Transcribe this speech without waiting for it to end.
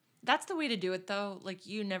That's the way to do it, though. Like,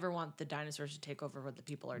 you never want the dinosaurs to take over what the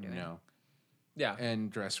people are doing. No. Yeah.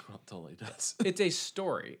 And Jurassic World totally does. It's a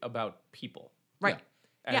story about people. Right.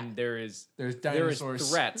 And there's dinosaurs.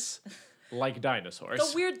 threats like dinosaurs.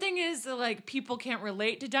 The weird thing is that, like, people can't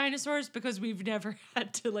relate to dinosaurs because we've never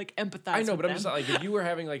had to, like, empathize I know, with but I'm them. just like, if you were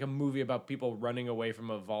having like a movie about people running away from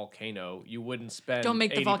a volcano, you wouldn't spend Don't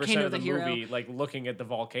make the 80% volcano of the the hero. movie like looking at the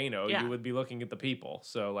volcano. Yeah. You would be looking at the people.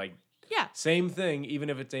 So like, Yeah. same thing, even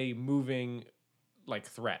if it's a moving like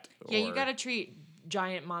threat. Yeah, you or- gotta treat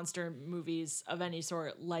giant monster movies of any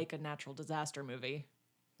sort like a natural disaster movie.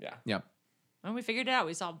 Yeah. Yep. And we figured it out.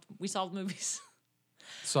 We solved movies.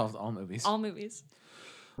 Solved all movies. All movies.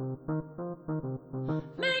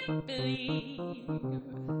 Make believe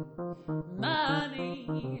money,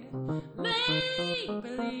 make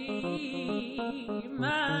believe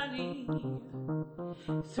money.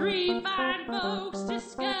 Three fine folks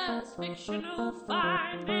discuss fictional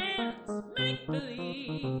finance. Make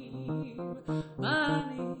believe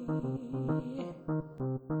money.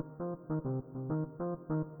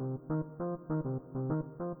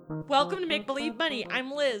 Welcome to Make Believe Money.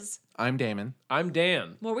 I'm Liz. I'm Damon. I'm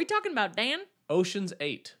Dan. What are we talking about, Dan? Ocean's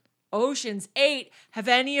 8. Ocean's 8. Have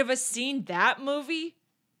any of us seen that movie?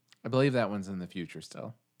 I believe that one's in the future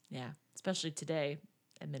still. Yeah, especially today,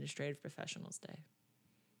 Administrative Professionals Day.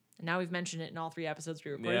 And now we've mentioned it in all 3 episodes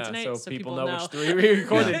we recorded Yeah, tonight, so people know which 3 know. we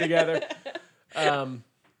recorded together.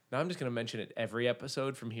 Now I'm just going to mention it every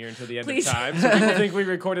episode from here until the end Please. of time. So people think we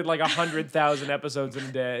recorded like 100,000 episodes in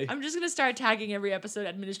a day. I'm just going to start tagging every episode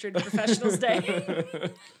Administrative Professionals Day.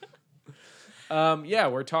 Yeah,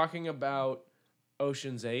 we're talking about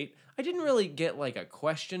Ocean's 8. I didn't really get like a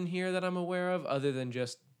question here that I'm aware of other than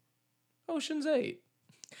just Ocean's 8.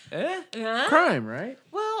 Huh? Crime, right?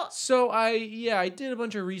 Well, So I did a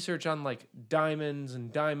bunch of research on like diamonds and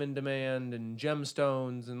diamond demand and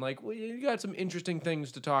gemstones and like we got some interesting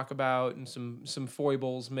things to talk about and some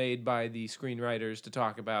foibles made by the screenwriters to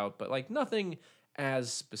talk about, but like nothing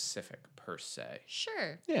as specific per se.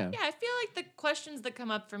 sure. Yeah. Yeah, I feel like the questions that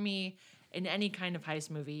come up for me in any kind of heist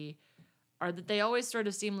movie are that they always sort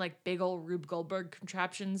of seem like big old Rube Goldberg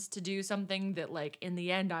contraptions to do something that, like, in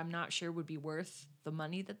the end, I'm not sure would be worth the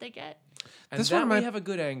money that they get. And This that one we might- have a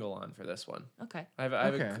good angle on for this one. Okay, I have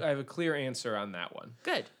Okay. I have a clear answer on that one.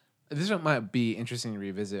 good. This one might be interesting to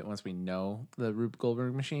revisit once we know the Rube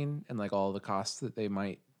Goldberg machine and like all the costs that they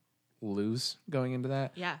might lose going into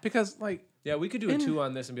that. Yeah. Because like Yeah, we could do a 2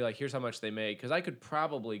 on this and be like, here's how much they make, because I could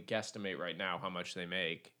probably guesstimate right now how much they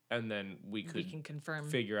make, and then we We could can confirm.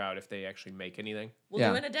 figure out if they actually make anything. We'll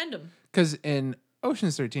Yeah. do an addendum. because in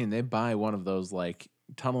Ocean's 13 they buy one of those like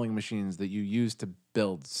tunneling machines that you use to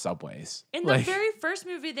build subways. In like, the very first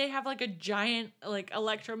movie, they have like a giant like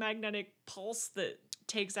electromagnetic pulse that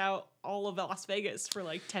takes out all of Las Vegas for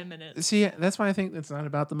like 10 minutes. see, that's why I think it's not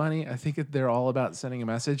about the money. I think they're all about sending a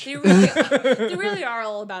message. They really are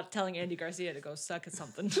all about telling Andy Garcia to go suck at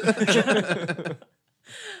something.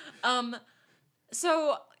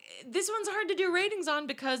 So this one's hard to do ratings on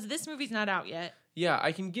because this movie's not out yet. Yeah,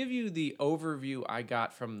 I can give you the overview I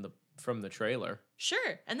got from the trailer.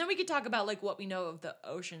 Sure. And then we could talk about like what we know of the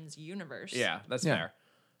Ocean's universe. Yeah, that's Yeah.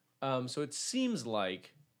 fair. So it seems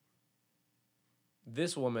like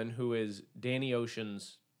this woman who is Danny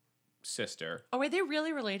Ocean's sister. Oh, are they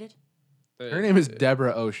really related? Her name is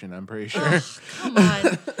Deborah Ocean, I'm pretty sure. Come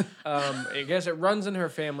on. I guess it runs in her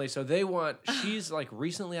family, so she's like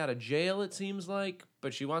recently out of jail, it seems like,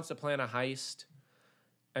 but she wants to plan a heist.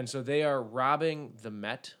 And so they are robbing the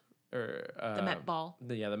Met. The Met Ball.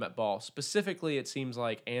 The Met Ball. Specifically, it seems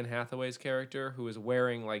like Anne Hathaway's character, who is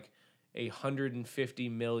wearing like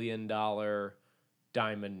 $150 million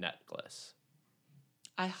diamond necklace.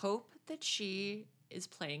 I hope that she is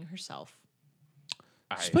playing herself.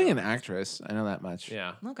 She's playing an actress. I know that much.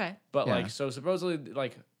 Yeah. Okay. But Yeah. like, so supposedly,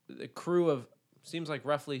 like the crew of seems like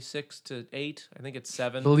roughly 6 to 8. I think it's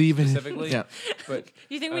 7 Believe in specifically. Yeah. But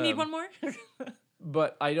You think we need one more?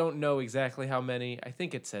 but I don't know exactly how many. I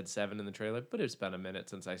think it said 7 in the trailer, but it's been a minute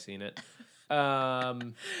since I seen it.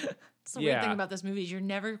 It's the weird thing Yeah. about this movie is you're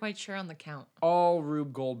never quite sure on the count. All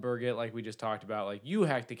Rube Goldberg it, like we just talked about, like you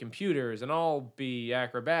hack the computers and I'll be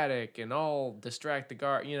acrobatic and I'll distract the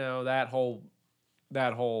guard. You know that whole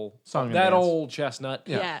Song and that dance. old chestnut.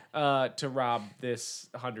 Yeah. To rob this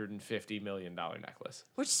 $150 million necklace.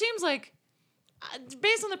 Which seems like,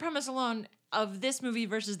 based on the premise alone of this movie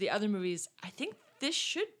versus the other movies, I think this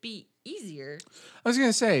should be easier. I was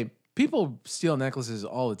gonna say people steal necklaces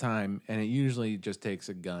all the time, and it usually just takes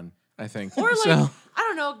a gun. I think. Or like, So, I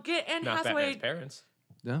don't know, get Anne Not Hathaway. Batman's parents.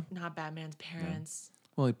 yeah. Not Batman's parents.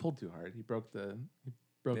 Well, he pulled too hard. He broke the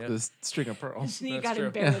Broke Yeah. this string of pearls. And he That's got true.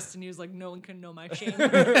 embarrassed and he was like, no one can know my shame.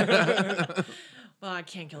 Well, I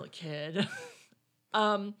can't kill a kid.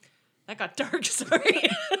 That got dark, sorry.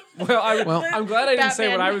 Well, I'm glad I didn't say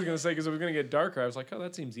what Batman. I was going to say because it was going to get darker. I was like, oh,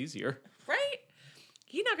 that seems easier. Right?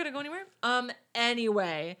 He's not gonna go anywhere.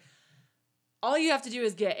 Anyway, all you have to do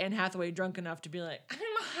is get Anne Hathaway drunk enough to be like, I'm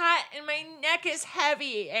hot and my neck is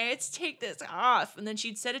heavy and let's take this off. And then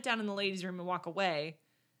she'd set it down in the ladies' room and walk away.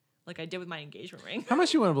 Like I did with my engagement ring. How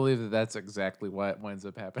much you want to believe that that's exactly what winds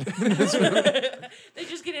up happening? They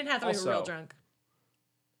just get Anne Hathaway real Also- drunk.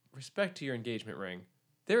 Respect to your engagement ring.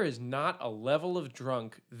 There is not a level of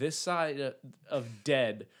drunk this side of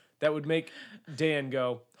dead that would make Dan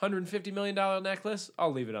go, $150 million necklace?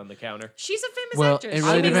 I'll leave it on the counter. She's a famous Well, actress. it She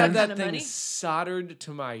really makes I that have depends. kind that of thing money. soldered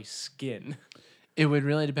to my skin. It would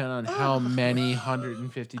really depend on how many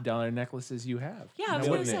 $150 necklaces you have. Yeah, I was Now, gonna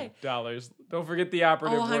wouldn't say. it? Dollars. Don't forget the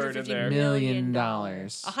operative word in $150 there. Million.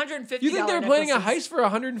 $150. You think they're planning a heist for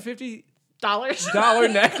 $150 dollars?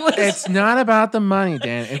 necklace? It's not about the money,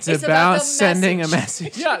 Dan. It's It's about about the sending a message.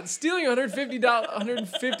 message. Yeah, stealing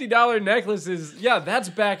 $150 necklaces. Yeah, that's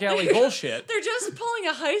back alley bullshit. They're just pulling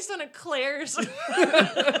a heist on a Claire's.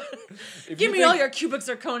 If Give you me all think- your cubic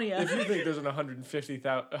zirconia. If you think there's an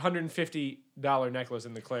 $150 necklace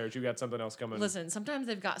in the Claire's, you got something else coming Listen, sometimes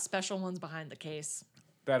they've got special ones behind the case.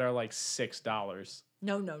 that are like $6.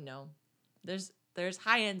 No. There's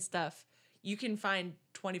high end stuff. You can find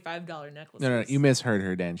 $25 necklaces. No, you misheard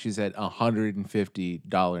her, Dan. She said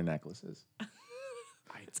 $150 necklaces. I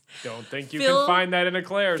don't think you Fill- can find that in a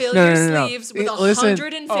Claire's. Fill No, your no, no. sleeves with Listen-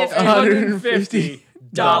 $150.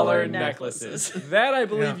 $150 necklaces. That I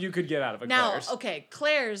believe you could get out of a Now, Claire's. okay,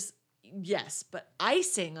 Claire's, yes, but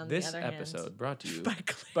icing on This the other episode hand. brought to you By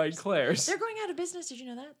Claire's. by Claire's. They're going out of business. Did you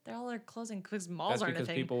know that? They're all closing because malls That's aren't a because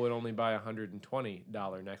thing. people would only buy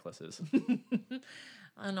 $120 necklaces.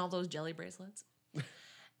 And all those jelly bracelets.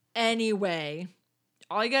 Anyway,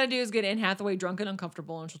 all you gotta do is get Anne Hathaway drunk and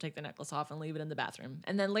uncomfortable, and she'll take the necklace off and leave it in the bathroom.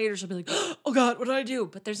 And then later she'll be like, "Oh God, what did I do?"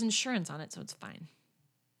 But there's insurance on it, so it's fine.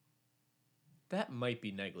 That might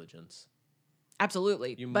be negligence.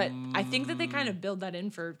 Absolutely. You But I think that they kind of build that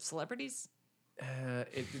in for celebrities.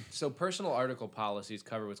 So personal article policies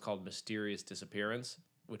cover what's called mysterious disappearance,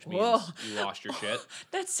 which means Whoa. you lost your shit.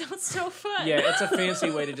 That sounds so fun. Yeah, it's a fancy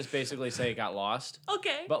way to just basically say it got lost.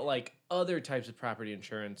 Okay. But like other types of property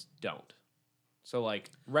insurance don't. So like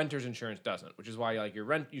renter's insurance doesn't, which is why like your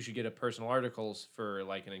rent you should get a personal articles for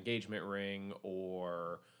like an engagement ring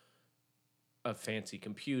or a fancy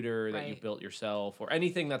computer that you Right. built yourself or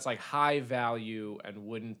anything that's like high value and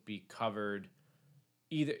wouldn't be covered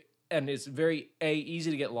either and it's very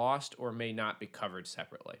easy to get lost or may not be covered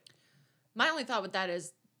separately. My only thought with that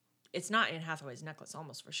is it's not Anne Hathaway's necklace,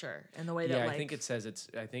 almost for sure. And the way that, Yeah, like, I think it says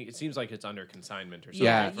I think it seems like it's under consignment or something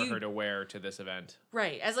Yeah. for you- her to wear to this event.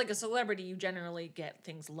 right. As like a celebrity, you generally get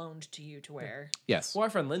things loaned to you to wear. Yes. Well, our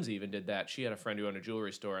friend Lindsay even did that. She had a friend who owned a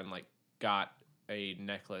jewelry store and like got a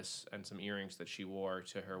necklace and some earrings that she wore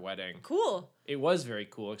to her wedding. Cool. It was very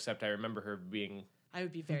cool, except I remember her being I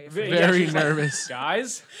would be very Very- afraid. Yeah, Very she's like, nervous.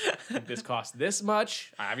 guys, this cost this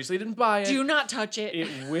much. I obviously didn't buy it. Do not touch it.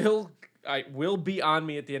 It will be on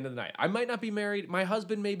me at the end of the night. I might not be married. My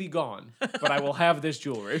husband may be gone, but I will have this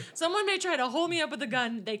jewelry. Someone may try to hold me up with a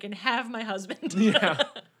gun. They can have my husband. Yeah.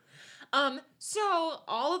 So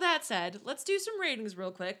all of that said, let's do some ratings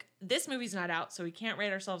real quick. This movie's not out, so we can't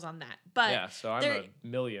rate ourselves on that. But Yeah, so I'm there- a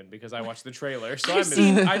million because I watched the trailer. So I've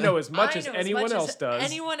seen- I know as much I as know anyone much else as does.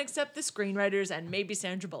 Anyone except the screenwriters and maybe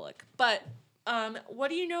Sandra Bullock. But what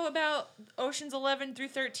do you know about Ocean's 11 through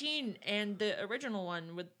 13 and the original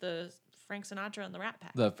one with the Frank Sinatra and the Rat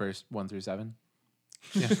Pack? The first 1 through 7.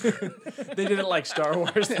 They did it like Star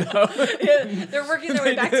Wars, though. Yeah, they're working their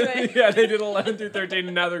way back to it. Yeah, they did 11 through 13,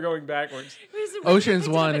 and now they're going backwards. Ocean's Picked it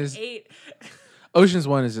up 1 at is- 8. Ocean's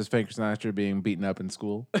 1 is just Frank Sinatra being beaten up in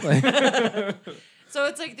school. Like, So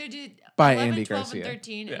it's like they did By 11, Andy 12, Garcia. and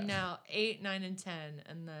 13, Yeah. and now 8, 9, and 10,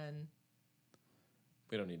 and then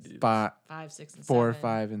We don't need to do this. 5, 6, and 7. 4,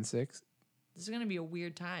 5, and 6. This is going to be a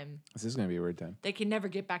weird time. This is going to be a weird time. They can never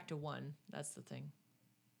get back to 1. That's the thing.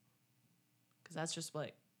 Because that's just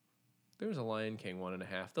like, There was a Lion King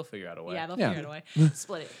 1.5. They'll figure out a way. yeah, they'll Yeah. figure out a way.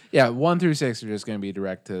 Split it. Yeah, 1 through 6 are just going to be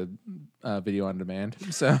direct to video on demand.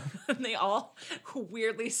 So, And they all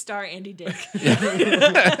weirdly star Andy Dick.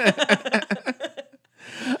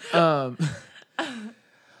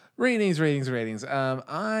 ratings.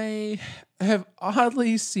 I have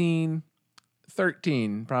oddly seen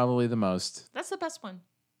 13, probably the most. That's the best one.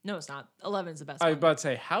 No, it's not. 11 is the best I was one. about to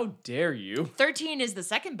say, how dare you? 13 is the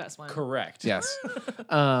second best one. Correct. Yes.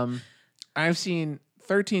 I've seen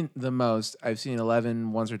 13 the most. I've seen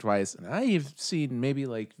 11 once or twice, and I've seen maybe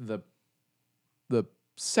like the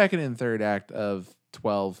second and third act of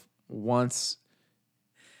 12 once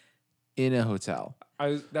in a hotel. I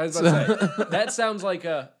was about to say, that sounds like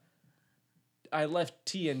I left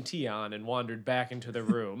TNT on and wandered back into the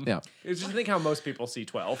room. Yeah. It's just think how most people see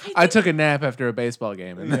 12. I took a nap after a baseball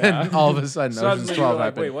game, and then all of a sudden, Ocean's Suddenly 12 you're like,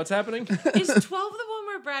 happened. wait, what's happening? Is 12 the one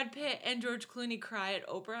where Brad Pitt and George Clooney cry at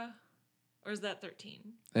Oprah? Or is that 13?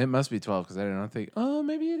 It must be 12 because I don't think. Oh,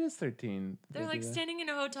 maybe it is 13. They're like standing in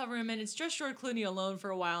a hotel room and it's just George Clooney alone for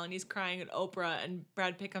a while and he's crying at Oprah and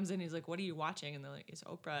Brad Pitt comes in and he's like, what are you watching? And they're like, it's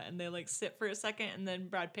Oprah. And they like sit for a second and then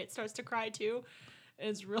Brad Pitt starts to cry too. And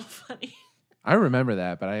it's real funny. I remember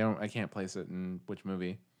that, but I can't place it in which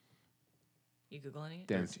movie. You Googling it?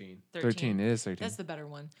 Damn. 13. 13. It is 13. That's the better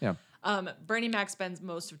one. Yeah. Bernie Mac spends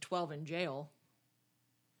most of 12 in jail.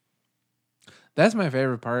 That's my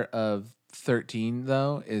favorite part of 13,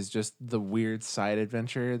 though, is just the weird side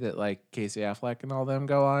adventure that like Casey Affleck and all them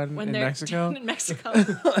go on When in they're Mexico. in Mexico,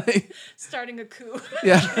 Like, starting a coup.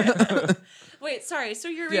 yeah. Wait, sorry. So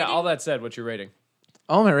you're Yeah, rating? all that said, what's your rating?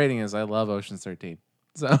 All my rating is I love Ocean's 13.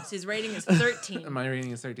 So So his rating is 13. my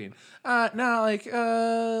rating is 13. No, like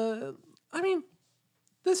I mean,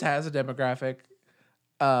 this has a demographic,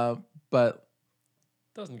 but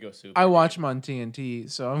Doesn't go super. I watch them on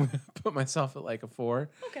TNT, so I'm gonna put myself at like a 4.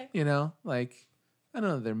 Okay. You know, like I don't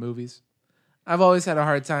know, they're movies. I've always had a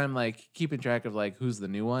hard time like keeping track of like who's the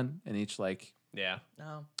new one in each like Yeah.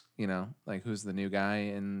 No. you know like who's the new guy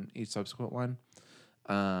in each subsequent one.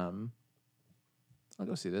 I'll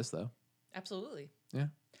go see this though. Absolutely. Yeah.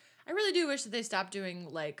 I really do wish that they stopped doing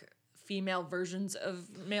like female versions of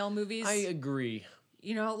male movies. I agree.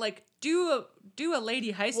 You know, like do a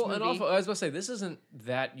lady heist Well, movie. and also, I was about to say, this isn't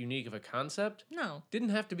that unique of a concept. No. Didn't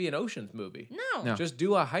have to be an Ocean's movie. No. No. Just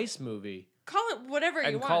do a heist movie Call it whatever you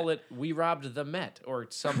and want. call it We Robbed the Met or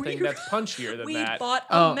something We that's punchier than we that. bought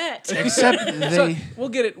a Met. Except So, they we'll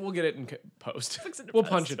get it in post. Fix it in We'll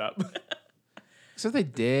post. punch it up. except they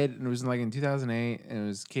did, and it was like in 2008, and it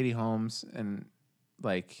was Katie Holmes and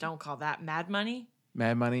like Don't call that Mad Money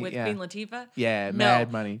Mad Money. with Yeah. Queen Latifah. Yeah, No.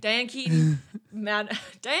 Mad Money. Diane Keaton,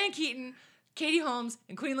 Diane Keaton, Katie Holmes,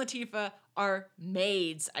 and Queen Latifah are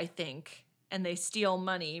maids, I think, and they steal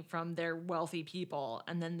money from their wealthy people,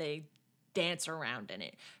 and then they dance around in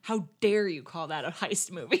it. How dare you call that a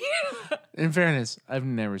heist movie? In fairness, I've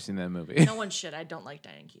never seen that movie. No one should. I don't like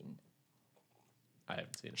Diane Keaton. I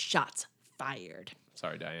haven't seen it. Shots fired.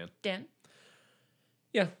 Sorry, Diane. Dan?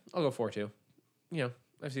 Yeah, I'll go 4 too. You know,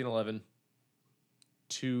 I've seen 11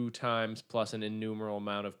 2 times plus an innumerable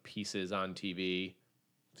amount of pieces on TV.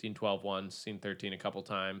 Seen 12 once, seen 13 a couple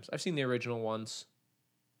times. I've seen the original once.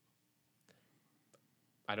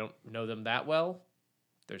 I don't know them that well.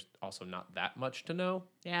 There's also not that much to know.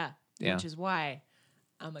 Yeah. Yeah. Which is why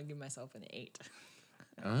I'm going to give myself an 8.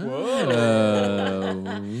 Oh.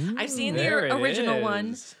 I've seen the There it original one.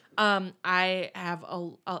 is. I have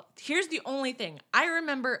here's the only thing. I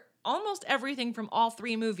remember almost everything from all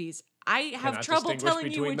 3 movies. I have Cannot trouble distinguish telling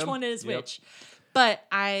you between which them? one is Yep. which. But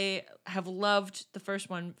I have loved the first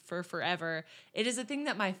one for forever. It is a thing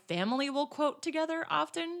that my family will quote together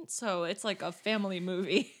often, so it's like a family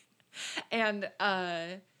movie. And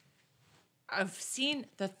I've seen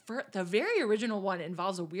the very original one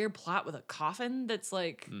involves a weird plot with a coffin that's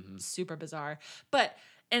like super bizarre. But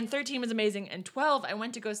and 13 was amazing, and 12 I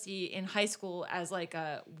went to go see in high school as like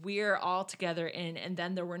we're all together in, and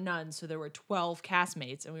then there were none, so there were 12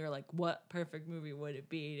 castmates, and we were like, what perfect movie would it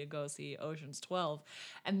be to go see Ocean's 12?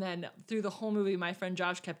 And then through the whole movie, my friend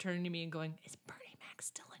Josh kept turning to me and going, "Is Bernie Mac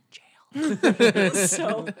still in jail?"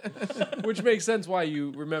 So Which makes sense why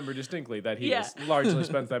you remember distinctly that he Yeah. has largely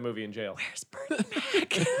spent that movie in jail. where's Bernie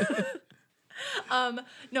Mac?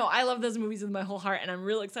 No, I love those movies with my whole heart, and I'm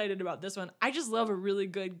real excited about this one. I just love a really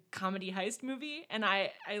good comedy heist movie, and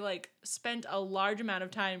I like spent a large amount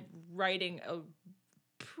of time writing a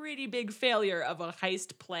pretty big failure of a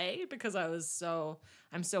heist play because I'm so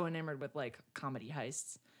enamored with like comedy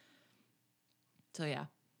heists. So yeah,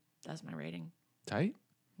 that's my rating. Tight.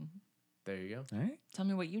 There you go. All right. Tell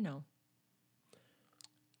me what you know.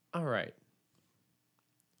 All right.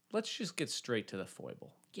 Let's just get straight to the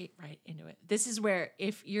foible. Get right into it. This is where,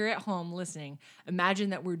 if you're at home listening,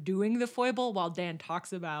 imagine that we're doing the foible while Dan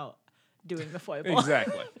talks about doing the foible.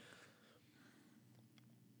 Exactly.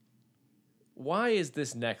 Why is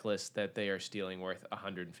this necklace that they are stealing worth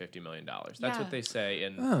 $150 million? That's Yeah. what they say.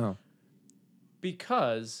 And Oh.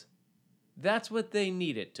 because that's what they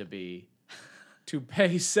need it to be to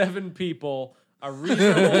pay 7 people a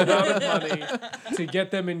reasonable amount of money to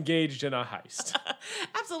get them engaged in a heist.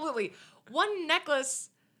 Absolutely. One necklace.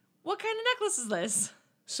 What kind of necklace is this?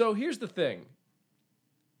 So here's the thing.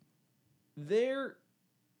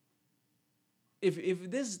 If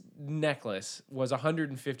this necklace was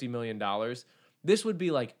 $150 million, this would be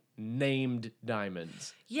like named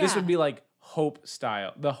diamonds. This Yeah. would be like Hope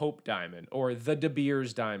style, the Hope diamond, or the De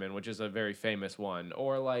Beers diamond, which is a very famous one,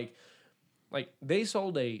 or like they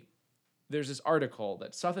sold there's this article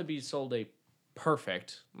that Sotheby's sold a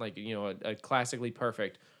perfect, like, you know, a classically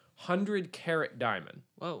perfect 100-carat diamond.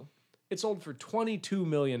 Whoa. It sold for $22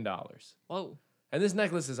 million. Whoa. And this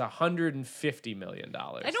necklace is $150 million.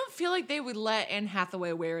 I don't feel like they would let Anne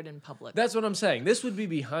Hathaway wear it in public. That's what I'm saying. This would be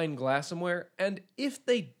behind glass somewhere. And if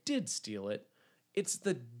they did steal it, it's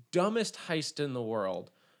the dumbest heist in the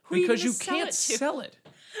world. Who are you because you gonna sell can't it to? sell it.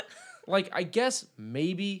 Like, I guess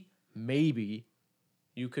maybe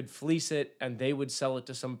you could fleece it and they would sell it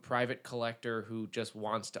to some private collector who just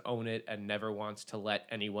wants to own it and never wants to let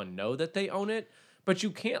anyone know that they own it. But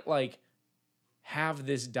you can't, like, have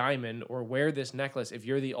this diamond or wear this necklace if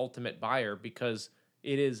you're the ultimate buyer because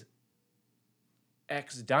it is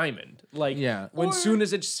X diamond. Like, Yeah. when Or- soon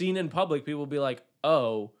as it's seen in public, people will be like,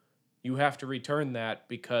 oh, you have to return that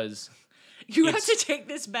because... You have it's- to take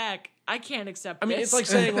this back. I can't accept I mean, this. it's like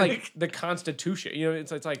saying, like, the Constitution. You know,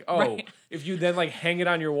 it's like, oh, Right. if you then, like, hang it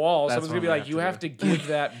on your wall, That's someone's going to be what we like, have you to have do." to give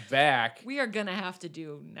that back. we are going to have to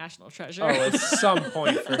do National Treasure. Oh, at some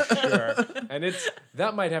point for sure. And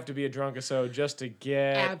that might have to be a drunkisode just to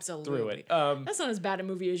get through Absolutely. it. That's not as bad a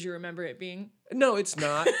movie as you remember it being. No, it's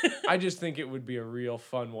not. I just think it would be a real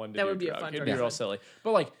fun one to That do. would be a drunk. fun It'd drunk be real episode. silly.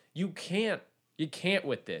 But like, you can't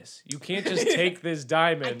with this. You can't just take this I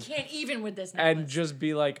diamond can't even with this necklace. and just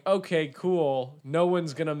be like, okay, cool. No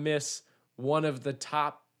one's gonna miss one of the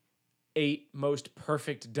top 8 most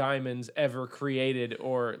perfect diamonds ever created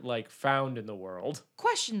or like found in the world.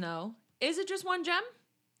 Question though, is it just one gem?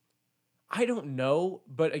 I don't know,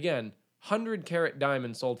 but again, 100-carat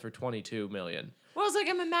diamond sold for $22 million. Well, it's like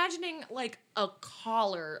I'm imagining like a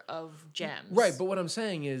collar of gems. Right, but what I'm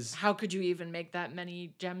saying is how could you even make that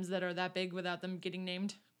many gems that are that big without them getting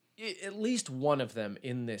named? at least one of them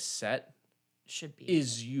in this set Should be.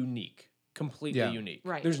 is unique, completely Yeah. unique.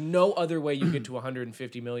 Right. There's no other way you get to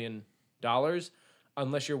 $150 million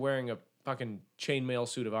unless you're wearing a fucking chainmail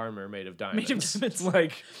suit of armor made of diamonds. diamonds.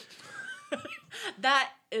 Like, That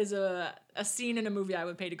is a scene in a movie I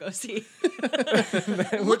would pay to go see.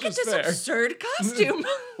 which Look at is this fair. absurd costume.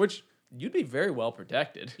 Which you'd be very well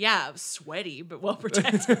protected. Yeah, sweaty but well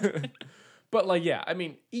protected. But like, yeah, I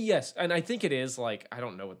mean, yes, and I think it is like, I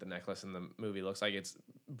don't know what the necklace in the movie looks like. It's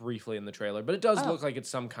briefly in the trailer, but it does Oh. look like it's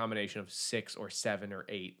some combination of 6 or 7 or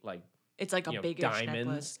 8 like. It's like a You know, big diamonds.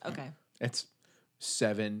 necklace. Okay. It's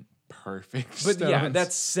 7 perfect But yeah, stones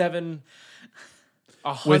that's 7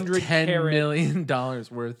 with $100 $10 carat. million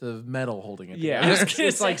worth of metal holding it Yeah, together. it's,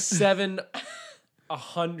 it's like 7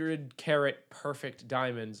 100-carat perfect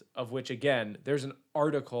diamonds, of which again, there's an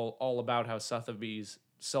article all about how Sotheby's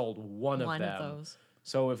sold one of One them. of those.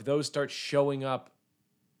 So if those start showing up,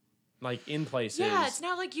 like in places, Yeah, it's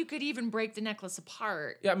not like you could even break the necklace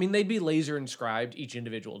apart. yeah, I mean they'd be laser inscribed each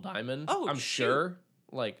individual diamond. Oh, I'm shoot. sure,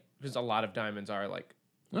 like because a lot of diamonds are like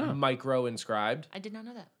Oh. micro inscribed. I did not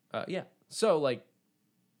know that. Yeah, so like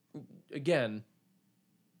again,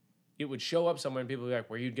 it would show up somewhere and people would be like,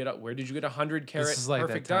 "Where did you get 100-carat This is like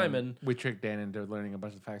perfect that time diamond?" we tricked Dan into learning a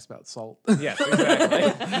bunch of facts about salt. Yes,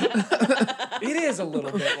 exactly. It is a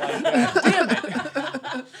little bit like that. Damn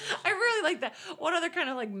it. I really like that. What other kind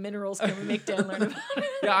of like minerals can we make Dan learn about?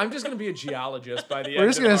 Yeah, I'm just gonna be a geologist by the end. We're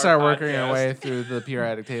just of gonna our start working our podcast. way through the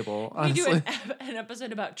periodic table. We do Honestly, an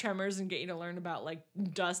episode about tremors and get you to learn about like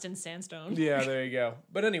dust and sandstone. Yeah, there you go.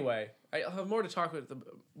 But anyway, I'll have more to talk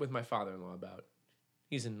with my father-in-law about.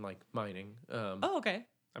 He's in like mining. Oh, okay.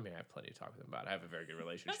 I mean, I have plenty to talk with him about. I have a very good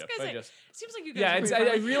relationship. I was gonna but say, seems like you guys. yeah, are it's, pretty I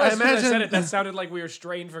friendly. realized when I said imagine- it, that sounded like we were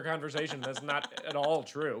strained for conversation. That's not at all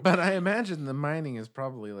true. but I imagine the mining is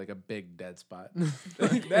probably like a big dead spot.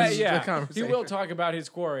 That, yeah, The conversation. he will talk about his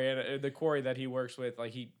quarry and the quarry that he works with.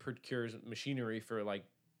 Like he procures machinery for like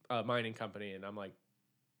a mining company, and I'm like,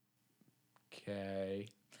 okay,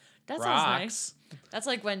 That sounds nice. That's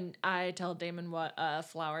like when I tell Damon what a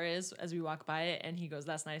flower is as we walk by it, and he goes,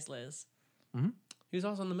 "That's nice, Liz." He's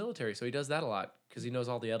also in the military, so he does that a lot because he knows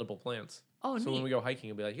all the edible plants. Oh, So when neat. we go hiking,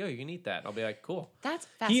 he'll be like, "Yo, you can eat that." And I'll be like, "Cool." That's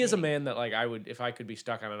fascinating. He is a man that like I would if I could be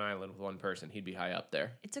stuck on an island with one person, he'd be high up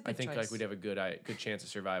there. It's a I good think like choice. we'd have a good chance of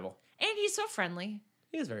survival. And he's so friendly.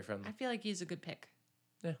 He is very friendly. I feel like he's a good pick.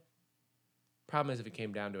 Problem is, if it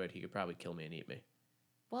came down to it, he could probably kill me and eat me.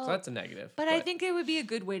 Well, So that's a negative. but I think it would be a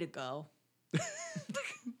good way to go.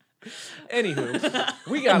 Anywho,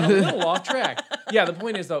 we got a little off track. Yeah, the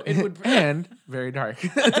point is though, it would And very dark.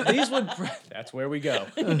 these would that's where we go.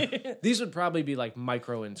 These would probably be like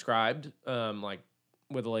micro inscribed, like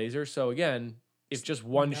with a laser. So again, if just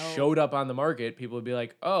one showed up on the market, people would be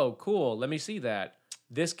like, "Oh, cool, let me see that.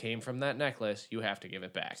 This came from that necklace. You have to give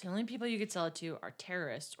it back." The only people you could sell it to are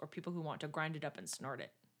terrorists or people who want to grind it up and snort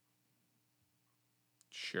it.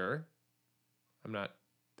 Sure. I'm not.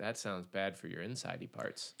 That sounds bad for your insidey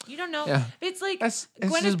parts. You don't know. Yeah. It's like It's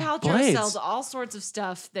Gwyneth just Paltrow blades. sells all sorts of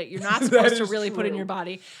stuff that you're not supposed to is really put in true. your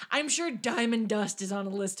body. I'm sure diamond dust is on a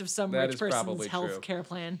list of some That rich is person's probably health true. care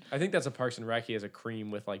plan. I think that's a Parks and Rec. He has a cream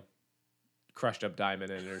with like crushed up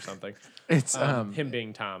diamond in it or something. It's Him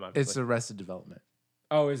being Tom, obviously. it's Arrested Development.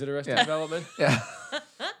 Oh, is it Arrested Yeah. Development? Yeah.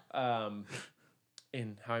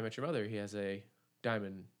 In How I Met Your Mother, he has a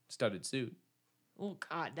diamond studded suit. Oh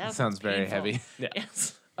God, that Sounds very painful. heavy. Yeah.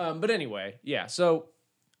 Yes. But anyway, yeah. So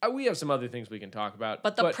we have some other things we can talk about.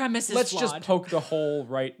 But the premise is let's just flawed. poke the hole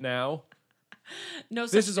right now. No,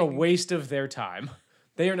 This such is a thing. waste of their time.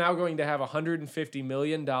 They are now going to have a $150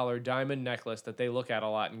 million diamond necklace that they look at a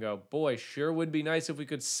lot and go, boy, sure would be nice if we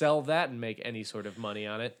could sell that and make any sort of money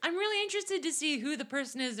on it. I'm really interested to see who the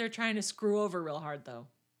person is they're trying to screw over real hard, though.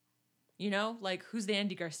 You know, like who's the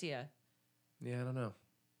Andy Garcia? Yeah, I don't know.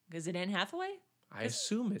 Is it Anne Hathaway? I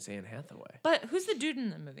assume it's Anne Hathaway. But who's the dude in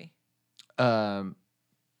the movie? Thorin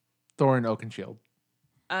Oakenshield.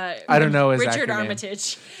 I don't know his Richard actor name.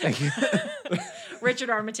 Armitage. Thank you. Richard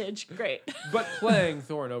Armitage. Great. But playing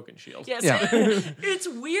Thorin Oakenshield. Yes. Yeah. It's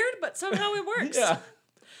weird, but somehow it works. Yeah.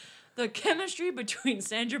 The chemistry between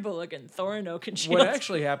Sandra Bullock and Thorin Oakenshield. What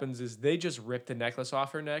actually happens is they just rip the necklace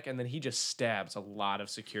off her neck and then he just stabs a lot of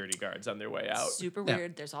security guards on their way out. Super Yeah.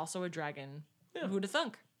 weird. There's also a dragon. Yeah. Who'da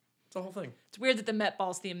thunk? It's the whole thing. It's weird that the Met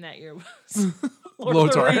Balls theme that year was Lord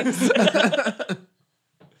of the Rings.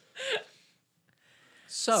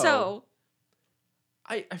 So,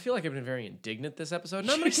 I feel like I've been very indignant this episode,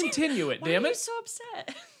 and I'm going to continue it, why damn are you it. so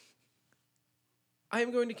upset? I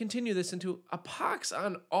am going to continue this into a pox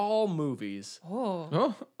on all movies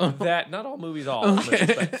Oh. that, not all movies, all movies,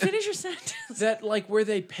 but Finish your sentence. that like where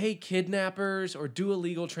they pay kidnappers or do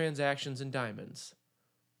illegal transactions in diamonds.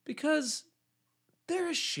 Because they're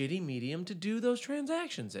a shitty medium to do those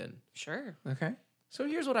transactions in. Sure. Okay. So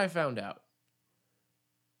here's what I found out.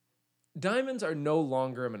 Diamonds are no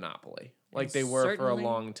longer a monopoly like they were for a Certainly.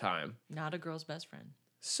 long time. Not a girl's best friend.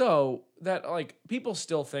 So that like people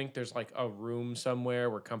still think there's like a room somewhere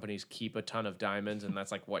where companies keep a ton of diamonds and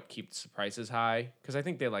that's like what keeps the prices high. Because I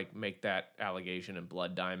think they like make that allegation in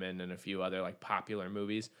Blood Diamond and a few other like popular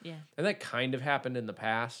movies. Yeah. And that kind of happened in the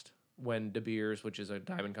past when De Beers, which is a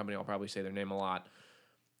diamond company, I'll probably say their name a lot,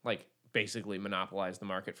 like basically monopolized the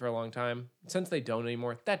market for a long time. Since they don't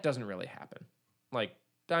anymore, that doesn't really happen. Like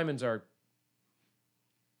diamonds are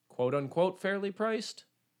quote unquote fairly priced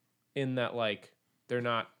in that like they're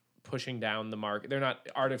not pushing down the market. They're not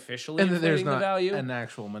artificially And that there's inflating the not value. an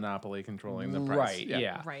actual monopoly controlling the price. Right,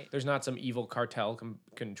 yeah. Right. There's not some evil cartel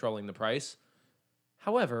controlling the price.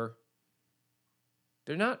 However,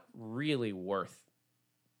 they're not really worth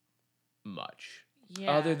much.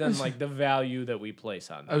 Yeah. Other than like the value that we place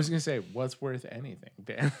on them. I was gonna say, what's worth anything,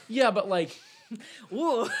 Dan? Yeah, but like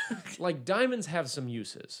Ooh. like diamonds have some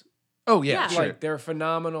uses. Oh yeah, Yeah. sure. Like they're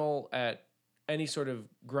phenomenal at any sort of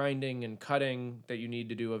grinding and cutting that you need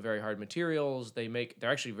to do of very hard materials. They're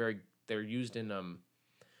actually they're used in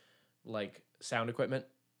like sound equipment.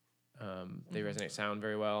 They resonate sound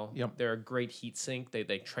very well. Yep. They're a great heat sink. They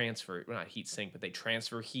transfer, well, not heat sink, but they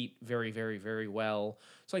transfer heat very, very, very well.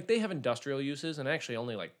 So like they have industrial uses, and actually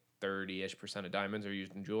only like 30-ish% of diamonds are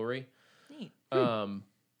used in jewelry. Neat.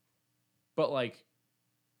 But like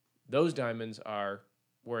those diamonds are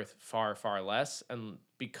worth far, far less. And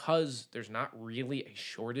because there's not really a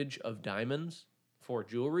shortage of diamonds for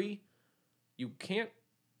jewelry, you can't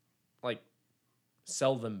like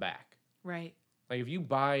sell them back. Right. Like if you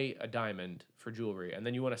buy a diamond for jewelry and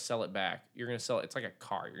then you want to sell it back, you're going to sell it. It's like a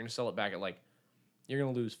car. You're going to sell it back at like, you're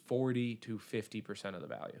going to lose 40 to 50% of the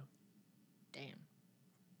value, Damn.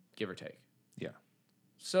 give or take. Yeah.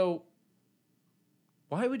 So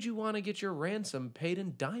why would you want to get your ransom paid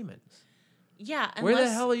in diamonds? Yeah. Where the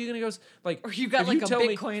unless- hell are you going to go? Like, Or you got if like a tell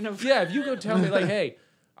me- Bitcoin of. Yeah, if you go tell me like, hey,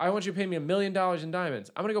 I want you to pay me $1 million in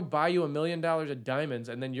diamonds. I'm going to go buy you $1 million of diamonds.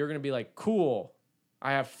 And then you're going to be like, cool.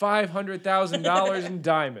 I have $500,000 in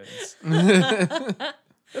diamonds.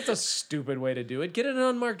 That's a stupid way to do it. Get it in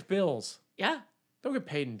unmarked bills. Yeah. Don't get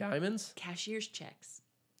paid in diamonds. Cashier's checks.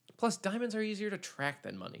 Plus, diamonds are easier to track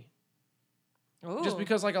than money. Oh. Just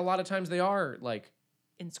because, like, a lot of times they are, like,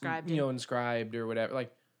 inscribed. inscribed or whatever.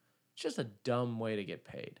 Like, it's just a dumb way to get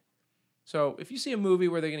paid. So if you see a movie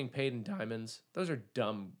where they're getting paid in diamonds, those are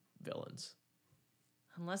dumb villains.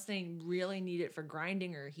 Unless they really need it for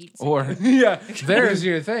grinding or heat. Or Yeah. there's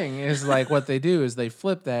your thing is like what they do is they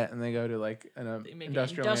flip that and they go to like an They make it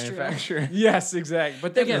industrial industrial. manufacturer. Yes, exactly.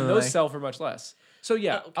 But again, those Definitely. sell for much less. So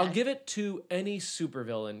yeah, Oh, okay. I'll give it to any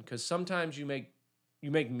supervillain because sometimes you make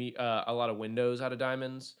a lot of windows out of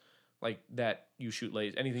diamonds, like that you shoot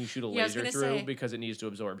anything you shoot a Yeah, I was laser gonna through say- because it needs to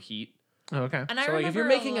absorb heat. Okay. And I So like if you're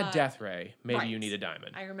remember making a lot- death ray, maybe you Right. need a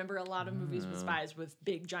diamond. I remember a lot of movies with spies with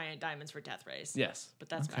big giant diamonds for death rays. Yes, But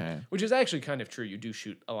that's Okay. fine. which is actually kind of true. You do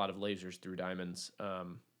shoot a lot of lasers through diamonds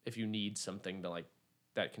if you need something to like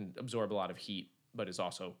that can absorb a lot of heat, but is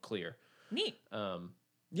also clear. Neat.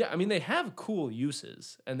 Yeah, I mean they have cool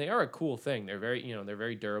uses, and they are a cool thing. They're very, they're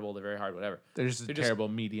very durable. They're very hard, whatever. They're just a They're just terrible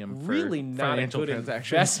medium for Really not a financial good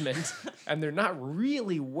transactions. investment, and they're not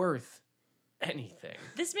really worth anything.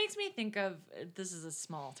 This makes me think of this is a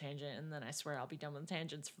small tangent, and then I swear I'll be done with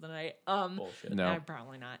tangents for the night. Bullshit. No.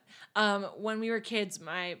 Probably not. When we were kids,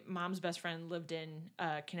 my mom's best friend lived in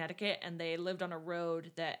Connecticut, and they lived on a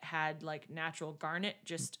road that had like natural garnet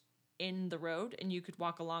just in the road, and you could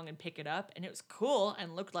walk along and pick it up, and it was cool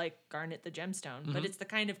and looked like garnet the gemstone, but it's the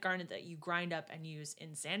kind of garnet that you grind up and use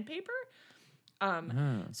in sandpaper.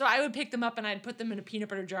 So I would pick them up and I'd put them in a peanut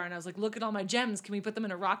butter jar, and I was like, "Look at all my gems. Can we put them in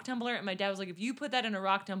a rock tumbler?" And my dad was like, "If you put that in a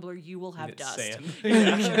rock tumbler, you will have It's dust." sand.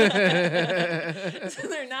 So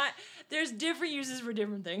they're not. There's different uses for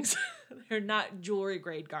different things. They're not jewelry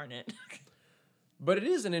grade garnet. But it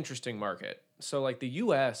is an interesting market. So like the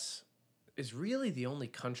US is really the only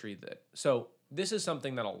country that so this is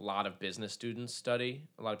something that a lot of business students study,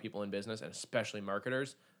 a lot of people in business and especially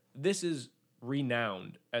marketers. This is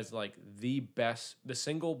renowned as like the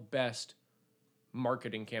single best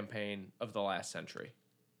marketing campaign of the last century.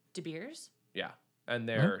 De Beers. Yeah. And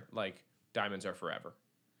they're like diamonds are forever.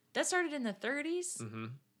 That started in the 30s. Mm-hmm.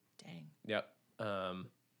 Dang. Yep.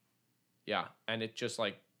 Yeah, and it just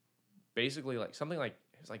like basically like something like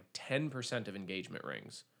it's like 10% of engagement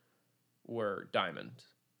rings were diamond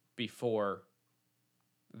before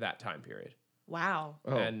that time period. Wow.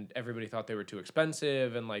 Oh. And everybody thought they were too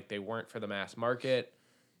expensive and like they weren't for the mass market.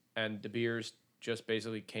 And De Beers just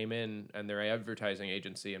basically came in and their advertising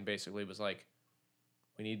agency and basically was like,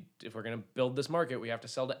 if we're going to build this market, we have to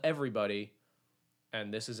sell to everybody.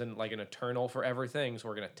 And this isn't like an eternal forever thing. So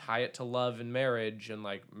we're going to tie it to love and marriage and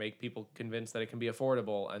like make people convinced that it can be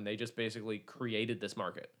affordable. And they just basically created this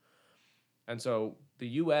market. And so the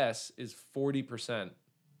US is 40%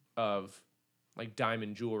 of like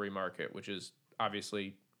diamond jewelry market, which is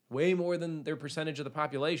obviously way more than their percentage of the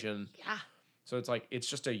population. Yeah. So it's like, it's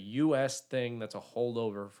just a US thing that's a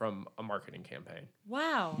holdover from a marketing campaign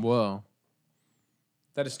Wow. Whoa.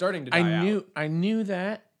 that is starting to die out. I knew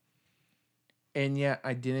that, and yet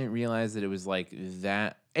I didn't realize that it was like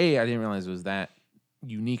that. I didn't realize it was that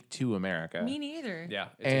unique to America. Me neither. Yeah,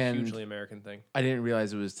 it's And- a hugely American thing. I didn't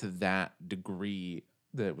realize it was to that degree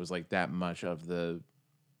that it was like that much of the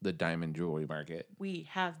diamond jewelry market. We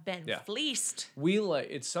have been Yeah. fleeced.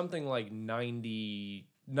 It's something like 90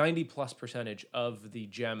 plus percentage of the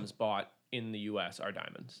gems bought in the US are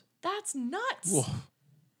diamonds. That's nuts. Whoa.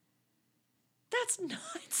 That's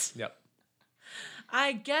nuts. Yep.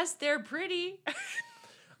 I guess they're pretty.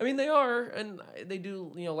 I mean, they are, and they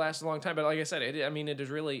do, last a long time. But like I said, it is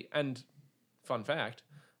really, and fun fact,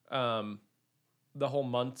 the whole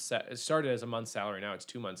month, it started as a month's salary. Now it's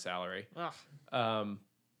 2 months' salary. Ugh.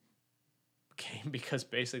 Came because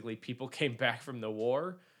basically people came back from the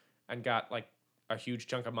war and got like a huge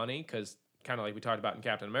chunk of money because kind of like we talked about in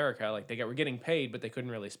Captain America, like were getting paid, but they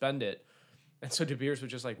couldn't really spend it. And so De Beers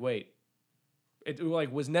was just like, wait, it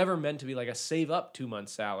like was never meant to be like a save up 2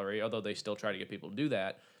 months salary, although they still try to get people to do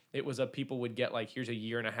that. It was people would get like, here's a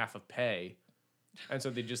year and a half of pay. And so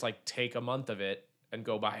they'd just like take a month of it and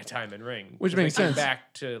go buy a diamond ring. Which 'Cause they makes came sense.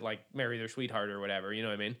 back to like marry their sweetheart or whatever. You know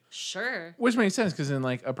what I mean? Sure. Which makes sense because in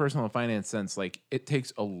like a personal finance sense, like it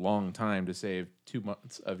takes a long time to save 2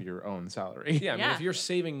 months of your own salary. Yeah, I mean, Yeah. if you're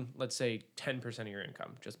saving, let's say, 10% of your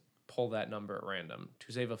income, just pull that number at random.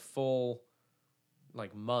 To save a full,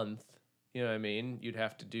 like, month, you know what I mean? You'd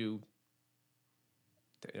have to do,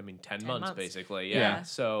 10 months, months. basically. Yeah. Yeah.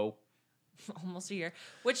 So, Almost a year.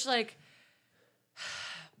 Which, like,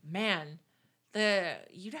 man,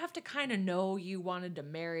 you'd have to kind of know you wanted to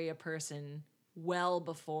marry a person well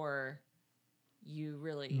before you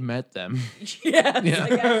really Met them. yeah.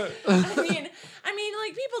 Yeah. I mean,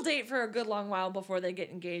 like people date for a good long while before they get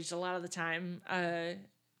engaged. A lot of the time,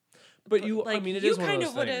 but you, like, it you is one of kind those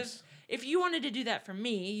of would have. things. If you wanted to do that for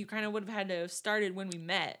me, you kind of would have had to have started when we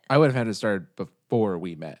met. I would have had to start before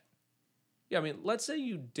we met. Yeah, I mean, let's say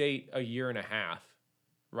you date a year and a half,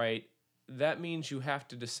 right? That means you have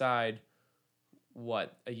to decide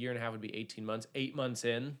what a year and a half would be 18 months, 8 months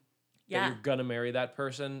in that Yeah. you're gonna marry that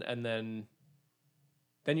person, and then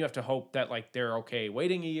you have to hope that like they're okay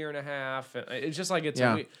waiting a year and a half. And it's just like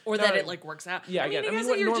Yeah. Or that it like works out. Yeah, again, I mean, guess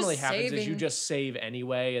what if you're normally just happens is you saving- just save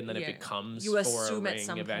anyway, and then Yeah. it becomes You for assume a at ring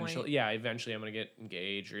some eventually. point. Yeah, eventually I'm gonna get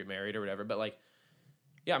engaged or get married or whatever. But like,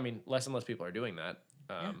 yeah, I mean, less and less people are doing that.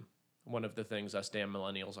 One of the things us damn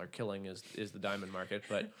millennials are killing is the diamond market,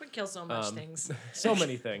 but We kill so much things. so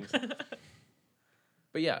many things.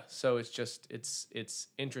 But yeah, so it's just it's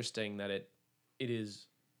interesting that it is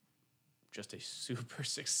just a super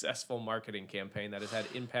successful marketing campaign that has had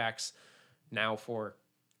impacts now for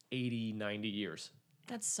 80, 90 years.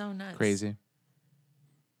 That's so nuts. Crazy.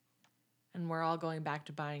 And we're all going back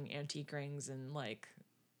to buying antique rings and like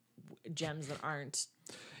gems that aren't.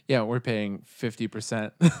 Yeah, we're paying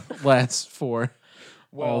 50% less for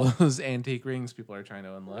all those antique rings people are trying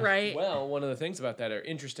to unlock. Right. Well, one of the things about that are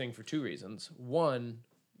interesting for two reasons. One,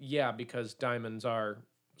 yeah, because diamonds are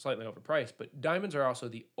slightly overpriced, but diamonds are also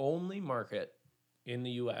the only market in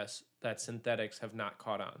the US that synthetics have not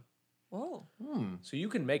caught on. Whoa. So you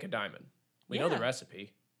can make a diamond. We know the Yeah.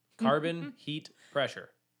 recipe. Carbon, heat, pressure.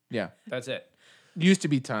 Yeah. That's it. Used to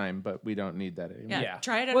be time, but we don't need that anymore. Yeah.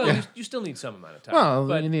 Try it at Well, home. you still need some amount of time. Well,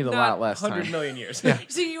 but you need a not lot less 100 time. million years.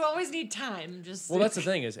 So you always need time. Just Well, that's the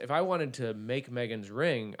thing is, if I wanted to make Megan's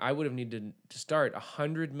ring, I would have needed to start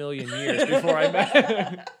 100 million years before I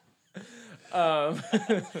met.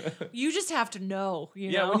 You just have to know.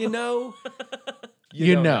 You know. Yeah, when you know,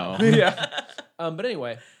 You don't know. yeah. But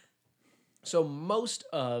anyway, so most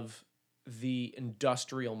of the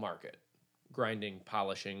industrial market, grinding,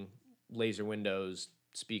 polishing, laser windows,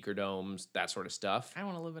 speaker domes, that sort of stuff. I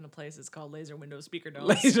want to live in a place that's called Laser Window Speaker Dome.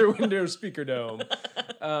 Laser window, speaker dome.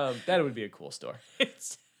 That would be a cool store.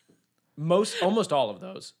 Almost all of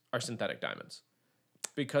those are synthetic diamonds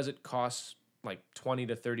because it costs like 20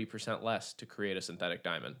 to 30% less to create a synthetic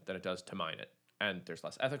diamond than it does to mine it. And there's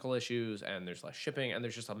less ethical issues and there's less shipping and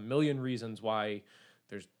there's just a million reasons why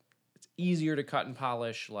it's easier to cut and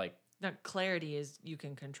polish. Like, That clarity is you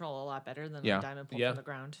can control a lot better than Yeah. the diamond pulled Yeah. from the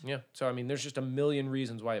ground. yeah. So, I mean, there's just a million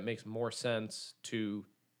reasons why it makes more sense to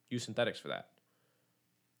use synthetics for that.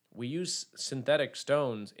 We use synthetic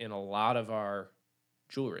stones in a lot of our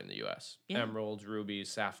jewelry in the U.S. Yeah. Emeralds,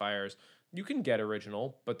 rubies, sapphires. You can get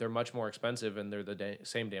original, but they're much more expensive and they're the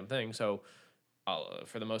same damn thing. So,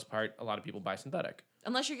 for the most part, a lot of people buy synthetic.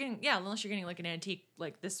 Unless you're getting like an antique,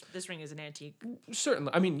 like this ring is an antique.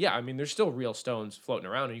 Certainly, I mean, there's still real stones floating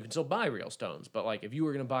around, and you can still buy real stones. But like, if you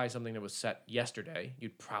were going to buy something that was set yesterday,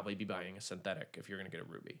 you'd probably be buying a synthetic if you're going to get a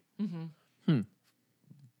ruby.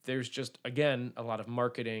 There's just again a lot of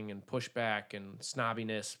marketing and pushback and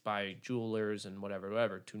snobbiness by jewelers and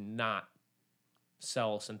whatever to not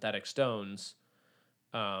sell synthetic stones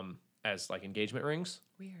as like engagement rings.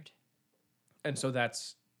 Weird. And so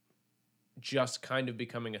that's just kind of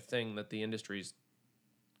becoming a thing that the industry's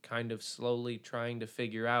kind of slowly trying to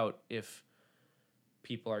figure out if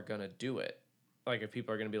people are going to do it. Like, if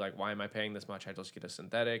people are going to be like, why am I paying this much? I just get a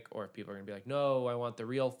synthetic. Or if people are going to be like, no, I want the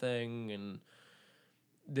real thing. And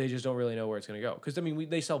they just don't really know where it's going to go. Because, I mean,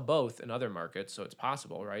 they sell both in other markets, so it's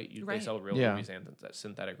possible, right? They Right. sell real Yeah. rubies and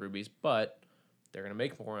synthetic rubies, but they're going to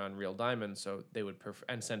make more on real diamonds, so they would prefer.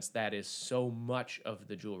 And since that is so much of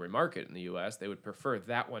the jewelry market in the U.S., they would prefer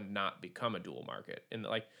that one not become a dual market. And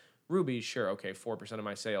like rubies, sure, okay, 4% of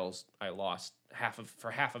my sales I lost.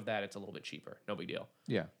 For half of that, it's a little bit cheaper, no big deal.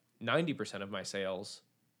 Yeah. 90% of my sales,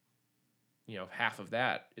 half of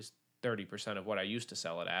that is 30% of what I used to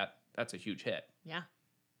sell it at. That's a huge hit. Yeah.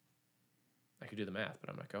 I could do the math, but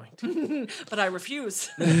I'm not going to. But I refuse.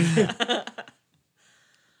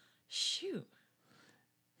 Shoot.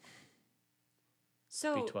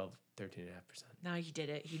 So Be 12, 13.5%. no, he did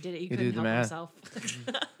it. He did it. He did couldn't the help math.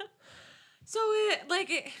 himself. So,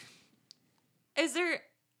 is there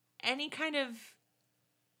any kind of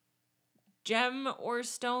gem or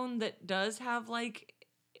stone that does have like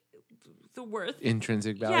the worth?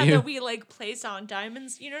 Intrinsic Yeah, value. that we like place on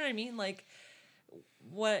diamonds. You know what I mean? Like,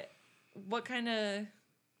 what kind of?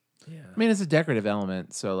 Yeah. I mean, it's a decorative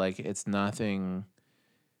element, so like it's nothing.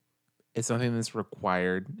 It's something that's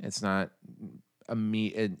required. It's not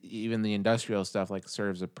even the industrial stuff like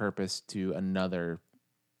serves a purpose to another.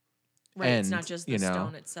 Right, it's end, not just the you know.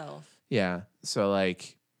 stone itself. Yeah. So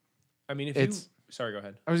like, I mean, sorry, go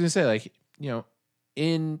ahead. I was gonna say like,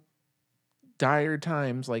 in dire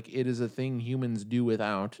times, like it is a thing humans do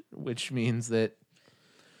without, which means that,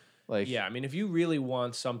 like, Yeah, I mean, if you really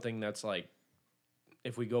want something that's like,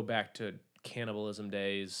 if we go back to cannibalism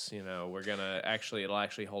days, it'll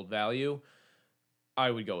actually hold value, I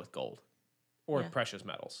would go with gold or Yeah. precious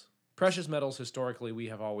metals. Precious metals, historically, we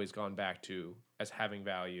have always gone back to as having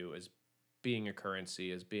value, as being a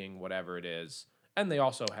currency, as being whatever it is. And they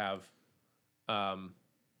also have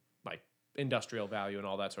like industrial value and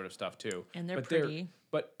all that sort of stuff too. And they're But pretty.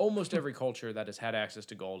 But almost every culture that has had access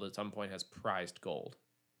to gold at some point has prized gold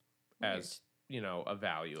as, a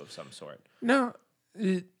value of some sort. No,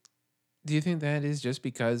 do you think that is just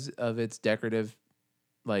because of its decorative,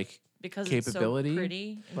 like Because capability? it's so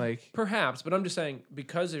pretty. Like Perhaps, but I'm just saying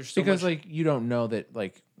because there's so because much. like you don't know that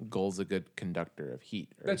like gold's a good conductor of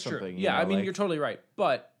heat. Or That's something, true. you Yeah, know, I mean, like- you're totally right.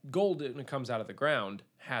 But gold, when it comes out of the ground,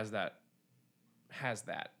 has that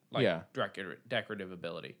like Yeah. decorative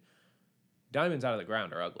ability. Diamonds out of the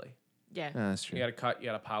ground are ugly. Yeah. That's true. You got to cut, you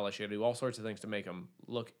got to polish, you got to do all sorts of things to make them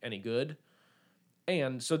look any good.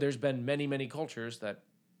 And so there's been many, many cultures that,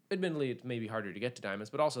 admittedly, it's maybe harder to get to diamonds,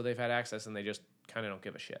 but also they've had access and they just kind of don't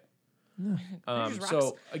give a shit. just So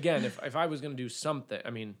rocks. again, if I was going to do something, I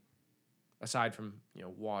mean, aside from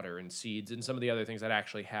water and seeds and some of the other things that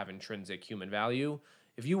actually have intrinsic human value,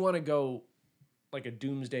 if you want to go like a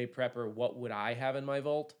doomsday prepper, what would I have in my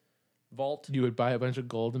vault? You would buy a bunch of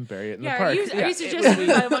gold and bury it in Yeah, the park. are you Yeah, suggesting we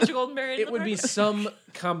buy a bunch of gold and bury it in It the would park? be some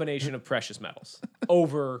combination of precious metals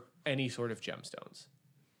over any sort of gemstones.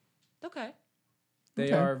 Okay. They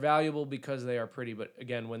Okay. are valuable because they are pretty, but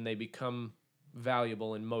again, when they become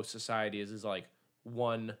valuable in most societies is like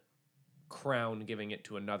one crown giving it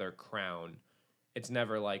to another crown. It's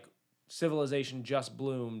never like civilization just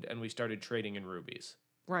bloomed and we started trading in rubies.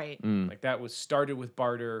 Right. Mm. Like that was started with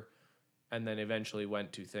barter and then eventually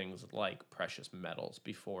went to things like precious metals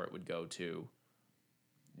before it would go to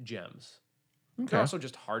gems. Okay. They're also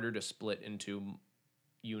just harder to split into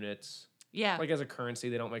units. Yeah. Like as a currency,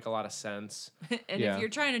 they don't make a lot of sense. and Yeah. if you're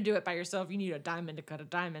trying to do it by yourself, you need a diamond to cut a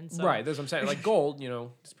diamond. So. Right, that's what I'm saying. Like gold,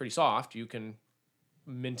 it's pretty soft. You can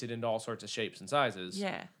mint it into all sorts of shapes and sizes.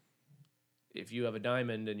 Yeah. If you have a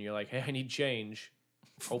diamond and you're like, hey, I need change,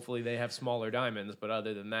 hopefully they have smaller diamonds. But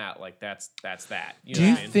other than that, like that's that. You Do know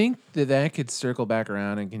you what I mean? think that could circle back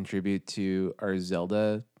around and contribute to our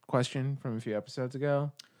Zelda question from a few episodes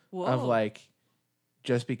ago? Whoa. Of like,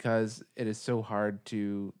 just because it is so hard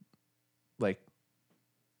to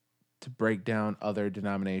break down other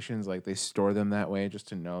denominations, like they store them that way just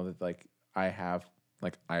to know that like I have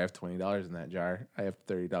 $20 in that jar, I have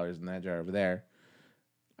 $30 in that jar over there.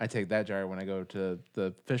 I take that jar when I go to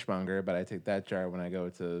the fishmonger, but I take that jar when I go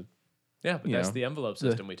to Yeah, but you that's know, the envelope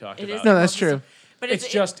system we talked It about. is No, that's the true. system. But It's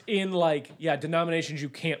just in like denominations you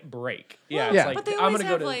can't break. Yeah, it's Yeah. like but they I'm always gonna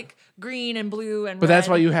have go to like green and blue and But that's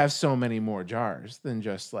red. why you have so many more jars than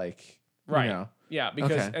just like right. You know. Yeah,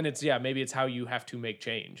 because Okay. and it's maybe it's how you have to make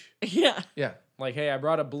change. Yeah. Yeah. Like, hey, I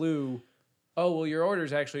brought a blue. Oh, well, your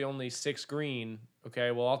order's actually only 6 green.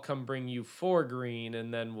 Okay, well, I'll come bring you 4 green,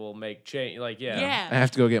 and then we'll make change. Like, I Yeah.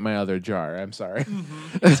 have to go get my other jar. I'm sorry.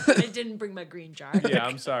 I didn't bring my green jar. yeah,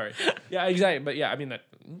 I'm sorry. Yeah, exactly. But yeah, I mean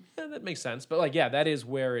that makes sense. But like, yeah, that is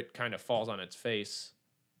where it kind of falls on its face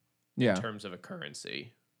Yeah. in terms of a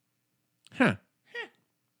currency, Huh.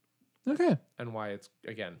 Okay. and why it's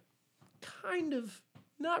again kind of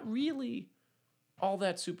not really all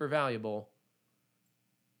that super valuable.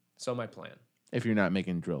 So my plan, If you're not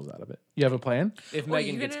making drills out of it, you have a plan. if Well,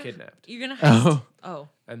 Megan you're gets gonna- kidnapped You're gonna have Oh. oh,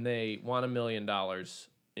 and they want $1 million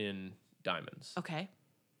in diamonds, okay.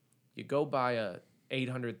 you go buy a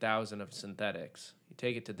 800,000 of synthetics. You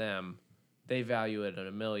take it to them, they value it at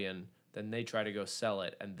 $1 million. Then they try to go sell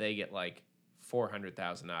it, and they get like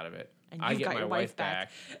 400,000 out of it. And I you've get got my your wife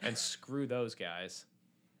back. and screw those guys.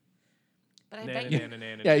 But I Na- bet na- you, na-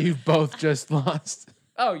 na- na- Yeah, you've both just lost.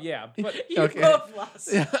 Oh yeah, but you Okay. both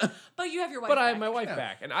lost. Yeah. But you have your wife but I back. have my wife Yeah.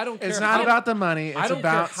 back, and I don't care. It's not how- about the money. I It's don't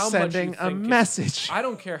care about how much you sending a think it- message. I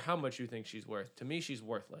don't care how much you think she's worth. To me, she's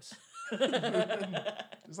worthless.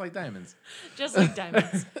 It's like diamonds. Just like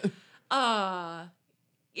diamonds.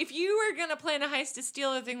 If you were gonna plan a heist to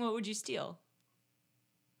steal a thing, what would you steal?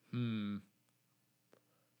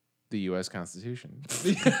 The U.S. Constitution.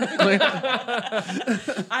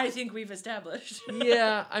 I think we've established.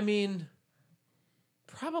 Yeah, I mean,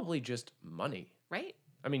 probably just money. Right?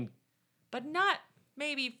 I mean, But not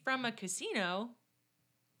maybe from a casino.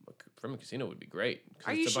 from a casino would be great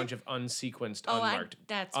Are because you it's a sure? bunch of unsequenced, Oh, unmarked,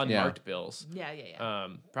 that's unmarked bills. yeah, yeah, yeah.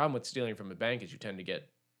 Problem with stealing from a bank is you tend to get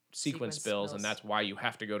sequence Sequenced bills, bills. and that's why you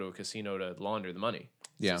have to go to a casino to launder the money.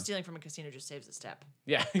 Yeah. So stealing from a casino just saves a step.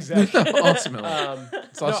 Yeah, exactly. Ultimately,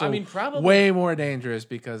 It's also I mean, probably way more dangerous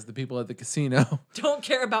because the people at the casino. Don't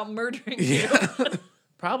care about murdering you. Yeah.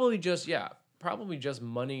 probably just probably just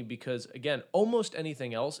money because, again, almost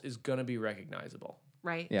anything else is going to be recognizable.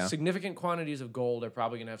 Right. Yeah. Significant quantities of gold are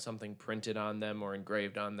probably going to have something printed on them or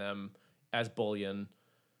engraved on them as bullion.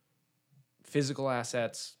 Physical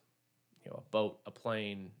assets, a boat, a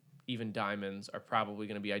plane, even diamonds are probably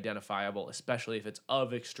going to be identifiable, especially if it's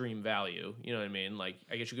of extreme value. You know what I mean? Like,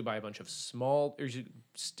 I guess you could buy a bunch of small, or you could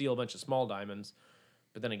steal a bunch of small diamonds,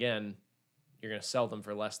 but then again, you're going to sell them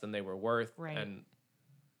for less than they were worth. Right. And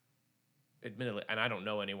admittedly, and I don't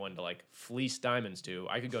know anyone to like fleece diamonds to.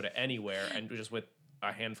 I could go to anywhere and just with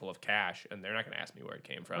a handful of cash, and they're not going to ask me where it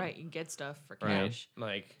came from. Right. You can get stuff for Right? cash.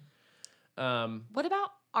 Like, What about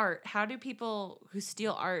art? How do people who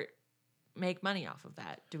steal art make money off of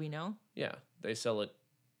that? Do we know? yeah, they sell it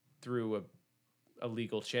through a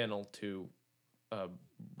legal channel to a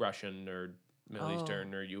Russian or Middle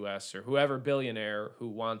Eastern or U.S. or whoever billionaire who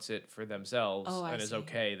wants it for themselves Oh, I and is see.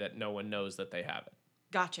 okay that no one knows that they have it.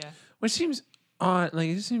 Gotcha. Which seems odd. Like,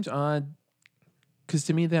 it just seems odd because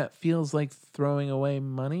to me that feels like throwing away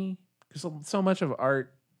money. Because so much of the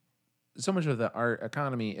art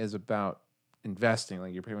economy is about investing.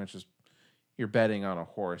 Like, you're pretty much just you're betting on a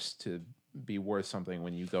horse to be worth something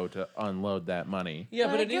when you go to unload that money. Yeah,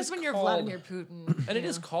 But but I it guess is when you're called, Vladimir Putin, and it you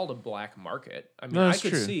is know. called a black market. I mean, No, I that's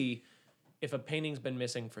could true. see if a painting's been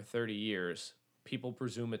missing for 30 years, people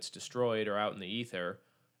presume it's destroyed or out in the ether,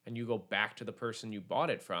 and you go back to the person you bought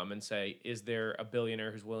it from and say, is there a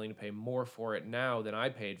billionaire who's willing to pay more for it now than I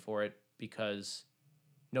paid for it because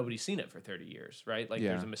nobody's seen it for 30 years, right? Like,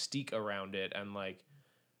 there's a Yeah. mystique around it, and like,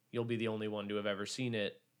 you'll be the only one to have ever seen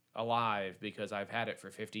it alive because I've had it for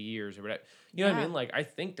 50 years or whatever. You know what I Yeah. mean? Like, I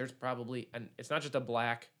think there's probably, and it's not just a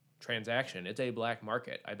black transaction, it's a black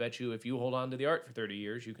market. I bet you if you hold on to the art for 30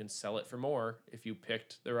 years, you can sell it for more if you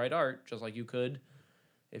picked the right art, just like you could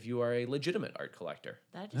if you are a legitimate art collector.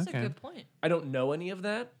 That is Okay. a good point. I don't know any of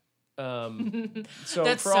that. So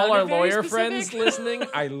That for all our sounded very lawyer friends specific. listening,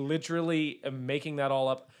 I literally am making that all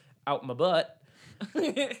up out my butt.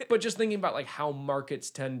 But just thinking about like how markets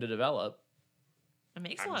tend to develop, It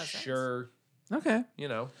makes a I'm lot of sense. sure, Okay.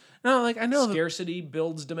 No, like I know scarcity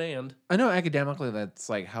builds demand. I know academically that's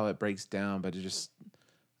like how it breaks down, but it just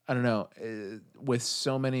I don't know. With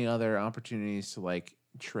so many other opportunities to like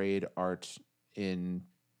trade art in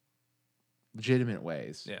legitimate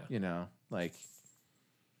ways, Yeah. like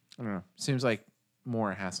I don't know. Seems like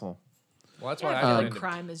more hassle. Well, that's Yeah, why I I feel got like into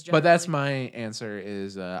crime is But that's generally- my answer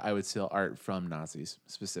is I would steal art from Nazis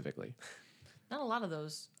specifically. not a lot of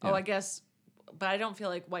those. Yeah. Oh, I guess, but I don't feel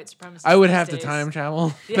like white supremacists. I would these have to days- time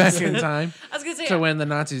travel Yes. back in time I was gonna say to when the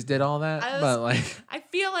Nazis did all that, I was- but like I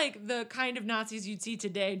feel like the kind of Nazis you'd see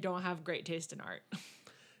today don't have great taste in art.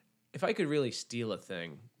 If I could really steal a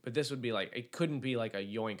thing, but this would be like, it couldn't be like a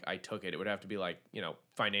yoink, I took it. It would have to be like,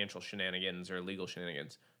 financial shenanigans or legal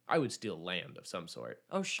shenanigans. I would steal land of some sort.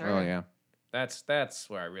 Oh sure. oh yeah. That's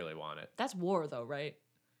where I really want it. That's war though, right?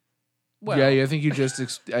 Well, yeah, I think you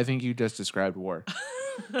just I think you just described war.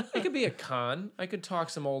 it could be a con. I could talk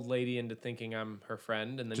some old lady into thinking I'm her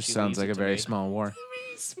friend, and then Just she sounds leaves like it a to very me. small war.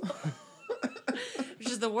 Which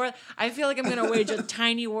is the war. I feel like I'm gonna wage a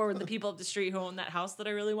tiny war with the people up the street who own that house that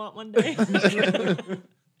I really want one day.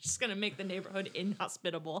 Just gonna make the neighborhood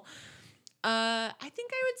inhospitable. I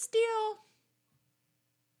think I would steal.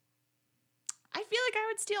 I feel like I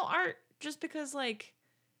would steal art just because like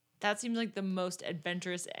that seems like the most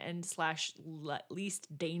adventurous and /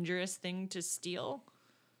 least dangerous thing to steal.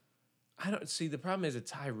 I don't see. The problem is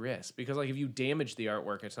it's high risk because like if you damage the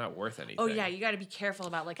artwork, it's not worth anything. Oh yeah, you got to be careful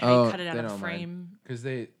about like how you cut it out they of don't mind. frame. Because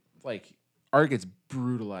they like art gets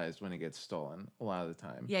brutalized when it gets stolen a lot of the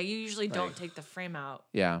time. Yeah, you usually don't Like- take the frame out.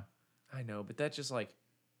 Yeah. I know, but that's just like,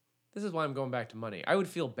 this is why I'm going back to money. I would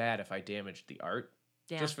feel bad if I damaged the art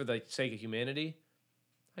Yeah. just for the sake of humanity.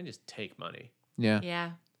 I just take money. Yeah.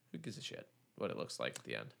 Yeah. Who gives a shit what it looks like at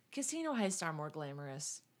the end? Casino heists are more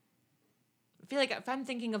glamorous. I feel like if I'm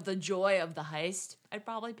thinking of the joy of the heist, I'd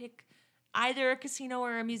probably pick either a casino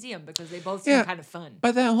or a museum because they both seem Yeah. kind of fun.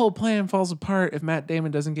 But that whole plan falls apart if Matt Damon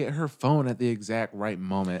doesn't get her phone at the exact right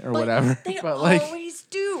moment or But whatever. They but like always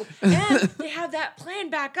do. And they have that plan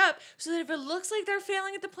back up so that if it looks like they're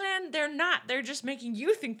failing at the plan, they're not. They're just making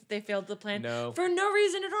you think that they failed the plan No. for no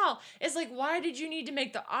reason at all. It's like, why did you need to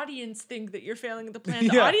make the audience think that you're failing at the plan?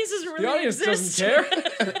 The Yeah. audience doesn't really The audience exist.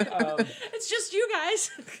 doesn't care. It's just you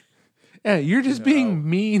guys. yeah, you're just being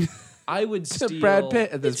mean I would to steal Brad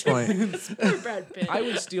Pitt at this point. Poor Brad Pitt. I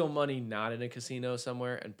would steal money not in a casino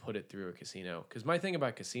somewhere and put it through a casino. Because my thing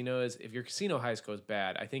about casino is if your casino heist goes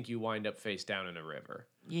bad, I think you wind up face down in a river.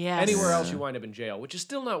 Yes. Anywhere else, you wind up in jail, which is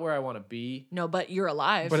still not where I want to be. No, but you're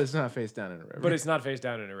alive. But it's not face down in a river. But it's not face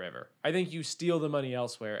down in a river. I think you steal the money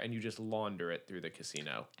elsewhere and you just launder it through the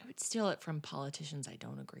casino. I would steal it from politicians I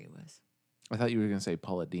don't agree with. I thought you were going to say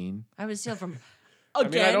Paula Deen. I would steal from. I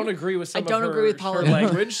mean, I don't Again, agree with some I don't of her, agree with her Paula.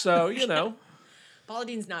 language, so, you know. Paula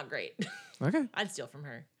Deen's not great. Okay. I'd steal from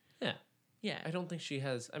her. Yeah. Yeah. I don't think she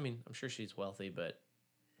has, I mean, I'm sure she's wealthy, but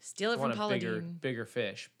Steal I it from want a Paula bigger, Deen. bigger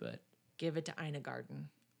fish. But Give it to Ina Garden.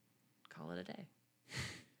 Call it a day.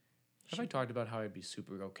 have I talked about how I'd be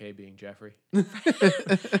super okay being Jeffrey?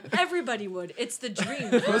 Everybody would. It's the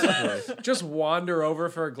dream. Just wander over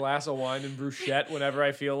for a glass of wine and bruschetta whenever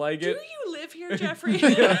I feel like Do it. you live here, Jeffrey?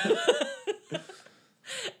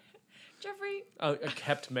 Jeffrey? A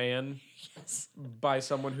kept man Yes. by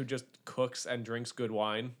someone who just cooks and drinks good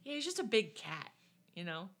wine. Yeah, he's just a big cat, you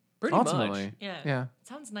know? Pretty Ultimately. much. Yeah. Yeah.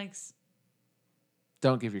 Sounds nice.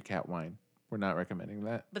 Don't give your cat wine. We're not recommending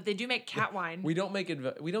that. But they do make cat wine. We don't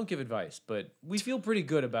we don't give advice, but we feel pretty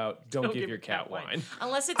good about don't give your cat wine.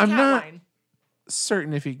 Unless it's I'm cat not- wine.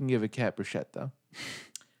 Certain if you can give a cat bruschetta, though.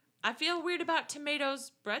 I feel weird about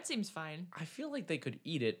tomatoes. Bread seems fine. I feel like they could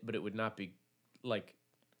eat it, but it would not be like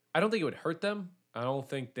I don't think it would hurt them. I don't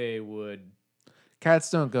think they would Cats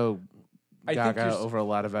don't go I think gaga there's- over a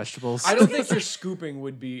lot of vegetables. I don't think your scooping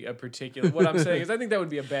would be a particular. What I'm saying is, I think that would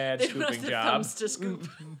be a bad They don't have scooping the job. thumbs to scoop.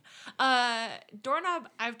 Doorknob,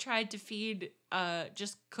 I've tried to feed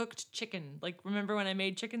just cooked chicken. Like, remember when I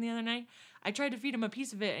made chicken the other night? I tried to feed him a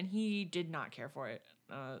piece of it, and he did not care for it.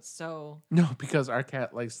 So No, because our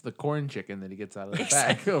cat likes the corn chicken that he gets out of the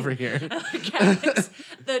bag over here. cat likes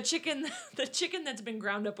the chicken that's been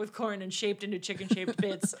ground up with corn and shaped into chicken-shaped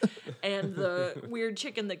bits, and the weird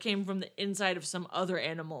chicken that came from the inside of some other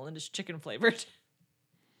animal and is chicken flavored.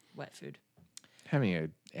 Wet food. Having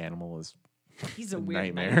an animal is He's a a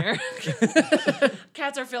weird nightmare. nightmare.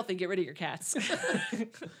 Cats are filthy. Get rid of your cats.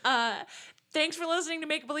 Thanks for listening to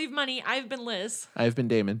Make Believe Money. I've been Liz. I've been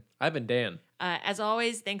Damon. I've been Dan. As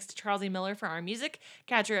always, thanks to Charles E. Miller for our music.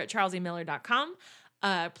 Catch her at charlesemiller.com.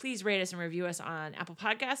 Please rate us and review us on Apple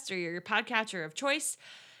Podcasts or your podcatcher of choice.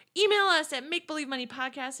 Email us at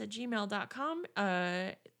makebelievmoneypodcast@gmail.com.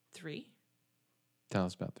 Tell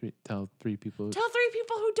three people. Tell 3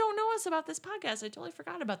 people who don't know us about this podcast. I totally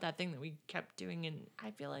forgot about that thing that we kept doing, and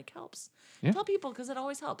I feel like helps. Yeah. Tell people because it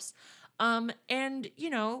always helps. And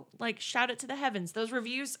shout it to the heavens. Those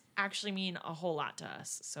reviews actually mean a whole lot to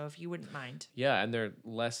us. So if you wouldn't mind, Yeah, and they're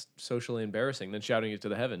less socially embarrassing than shouting it to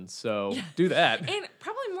the heavens. So do that. and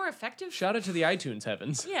probably more effective. Shout it to the iTunes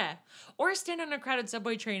heavens. Yeah, or stand on a crowded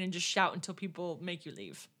subway train and just shout until people make you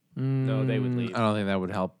leave. No, they would leave. I don't think that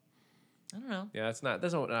would help. I don't know. Yeah, that's not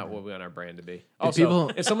what we want our brand to be. Also,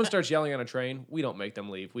 people- if someone starts yelling on a train, we don't make them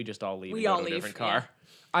leave. We just all leave. We and go all to a leave, different yeah. car.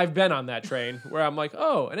 I've been on that train where I'm like,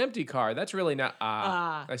 oh, an empty car. That's really not.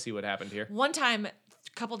 I see what happened here. One time, a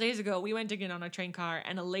couple days ago, we went to get on a train car,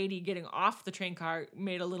 and a lady getting off the train car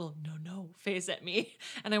made a little no face at me,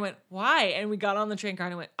 and I went, "Why?" And we got on the train car,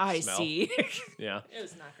 and I went, "I Smell. see." Yeah. It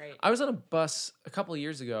was not great. I was on a bus a couple of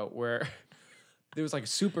years ago where it was like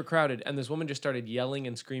super crowded, and this woman just started yelling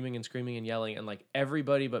and screaming and screaming and yelling, and like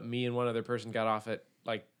everybody but me and one other person got off at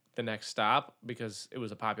like the next stop because it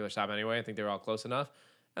was a popular stop anyway. I think they were all close enough,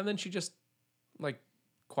 and then she just like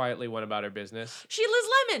quietly went about her business. She Liz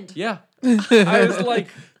Lemon. Yeah, I was like,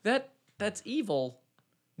 that's evil,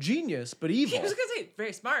 genius, but evil. I was gonna say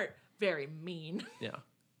very smart, very mean. Yeah.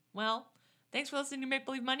 Well, thanks for listening to Make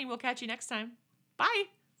Believe Money. We'll catch you next time. Bye.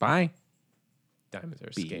 Bye. Diamonds are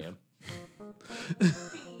a Beef. scam.